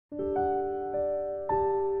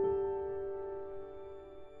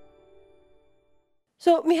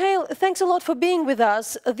So, Mikhail, thanks a lot for being with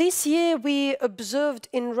us. This year we observed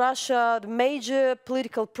in Russia the major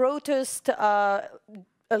political protest.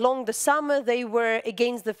 Along the summer, they were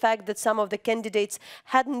against the fact that some of the candidates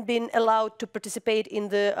hadn't been allowed to participate in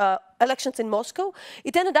the elections in Moscow.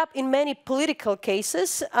 It ended up in many political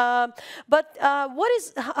cases. How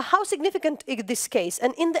significant is this case?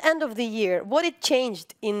 And in the end of the year, what it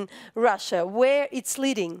changed in Russia, where it's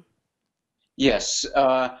leading? Yes,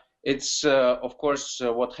 it's of course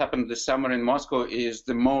what happened this summer in Moscow is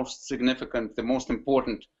the most significant, the most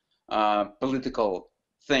important political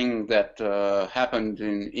thing that happened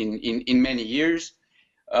in many years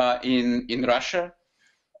in Russia.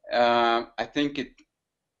 I think it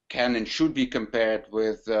can and should be compared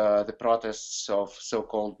with the protests of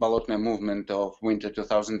so-called Bolotnaya movement of winter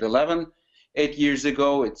 2011. 8 years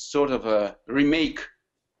ago, it's sort of a remake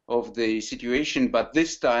of the situation, but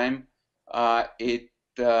this time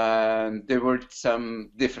there were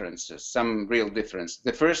some differences, some real difference.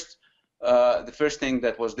 The first thing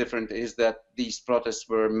that was different is that these protests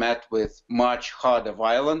were met with much harder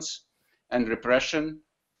violence and repression.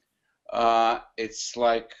 It's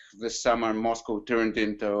like this summer Moscow turned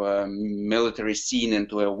into a military scene,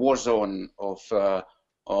 into a war zone of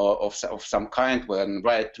some kind, when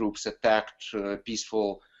riot troops attacked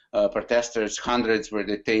peaceful protesters. Hundreds were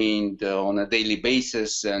detained on a daily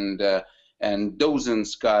basis, and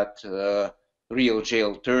dozens got real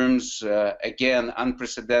jail terms. Again,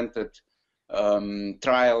 unprecedented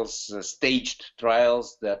trials, staged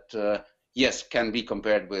trials that, yes, can be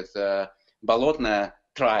compared with Bolotnaya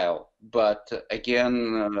trial, but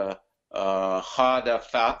again, harder,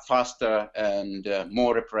 faster, and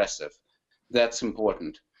more repressive. That's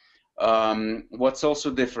important. What's also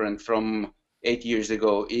different from 8 years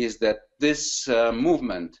ago is that this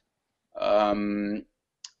movement,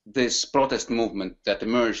 this protest movement that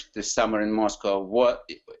emerged this summer in Moscow,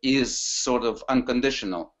 is sort of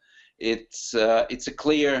unconditional. It's a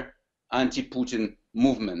clear anti-Putin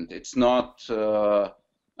movement. It's not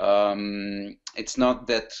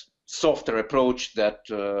that softer approach that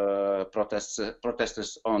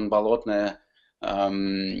protesters on Bolotnaya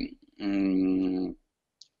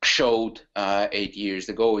showed 8 years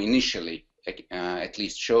ago. Initially, at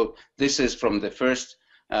least showed. This is from the first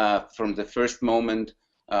moment.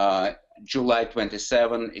 July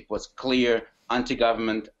 27, it was clear,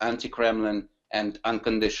 anti-government, anti-Kremlin, and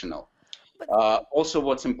unconditional. Also,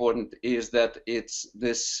 what's important is that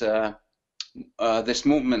this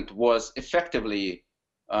movement was effectively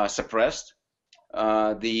suppressed.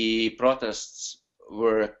 The protests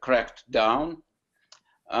were cracked down,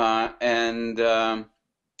 and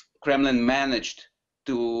Kremlin managed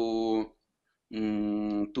to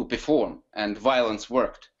perform, and violence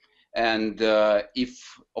worked. And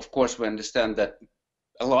of course, we understand that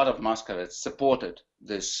a lot of Muscovites supported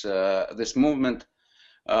this movement,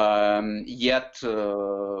 yet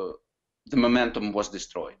the momentum was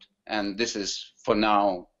destroyed. And this is, for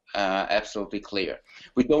now, absolutely clear.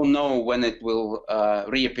 We don't know when it will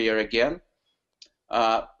reappear again.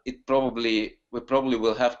 We probably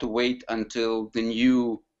will have to wait until the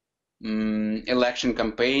new election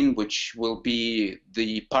campaign, which will be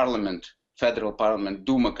the Federal Parliament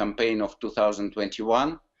Duma campaign of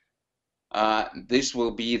 2021. This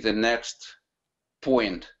will be the next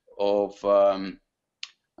point of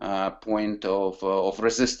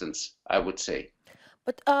resistance, I would say.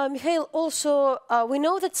 But Mikhail, also, we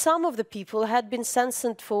know that some of the people had been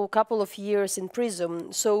sentenced for a couple of years in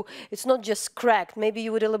prison, so it's not just cracked. Maybe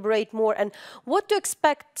you would elaborate more. And what to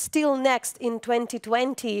expect still next in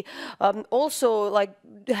 2020? Also, like,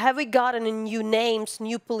 have we gotten new names,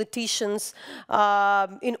 new politicians,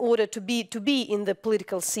 in order to be in the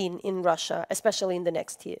political scene in Russia, especially in the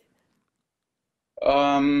next year?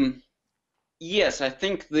 Yes, I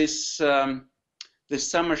think this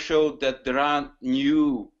summer showed that there are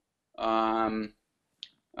new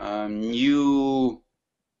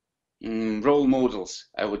role models,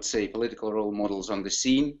 I would say, political role models on the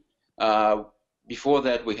scene. Before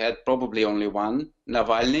that, we had probably only one,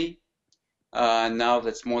 Navalny. Now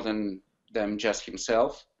that's more than just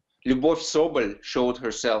himself. Lyubov Sobol showed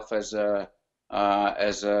herself as a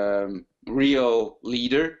real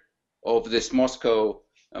leader of this Moscow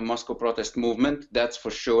protest movement. That's for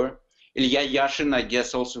sure. Ilya Yashin, I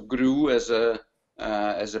guess, also grew as a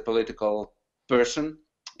political person,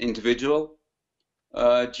 individual,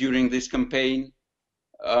 during this campaign.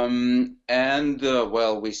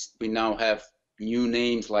 Well, we now have new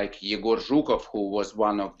names like Yegor Zhukov, who was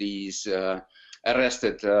one of these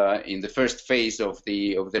arrested in the first phase of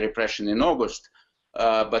the repression in August.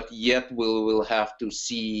 But yet we'll have to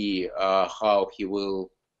see how he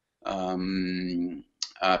will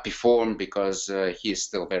perform because he is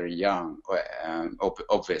still very young,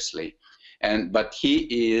 obviously. But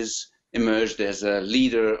he is emerged as a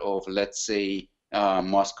leader of, let's say,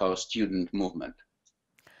 Moscow student movement.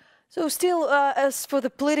 So still, as for the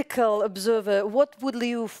political observer, what would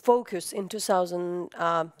you focus in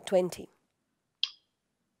 2020?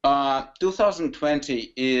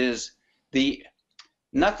 2020 is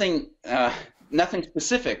nothing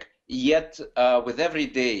specific, yet with every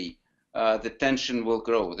day the tension will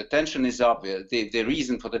grow. The tension is obvious. The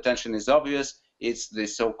reason for the tension is obvious. It's the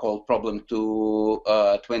so-called problem to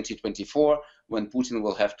 2024, when Putin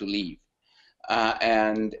will have to leave.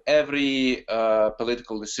 And every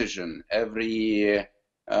political decision, every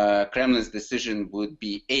Kremlin's decision would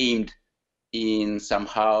be aimed in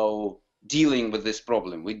somehow dealing with this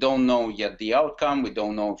problem. We don't know yet the outcome. We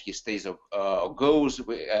don't know if he stays or goes.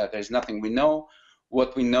 There's nothing we know.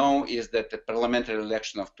 What we know is that the parliamentary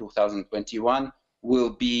election of 2021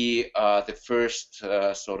 will be the first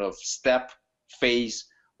sort of phase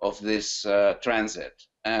of this transit.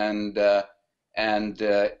 And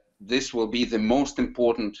this will be the most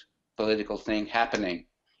important political thing happening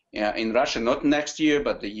in Russia, not next year,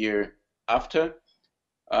 but the year after.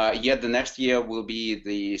 Yet the next year will be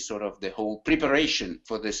the sort of the whole preparation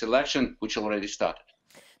for this election, which already started.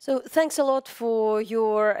 So thanks a lot for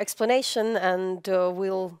your explanation, and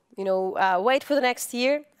we'll, wait for the next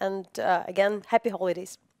year. And again, happy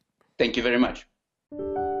holidays. Thank you very much.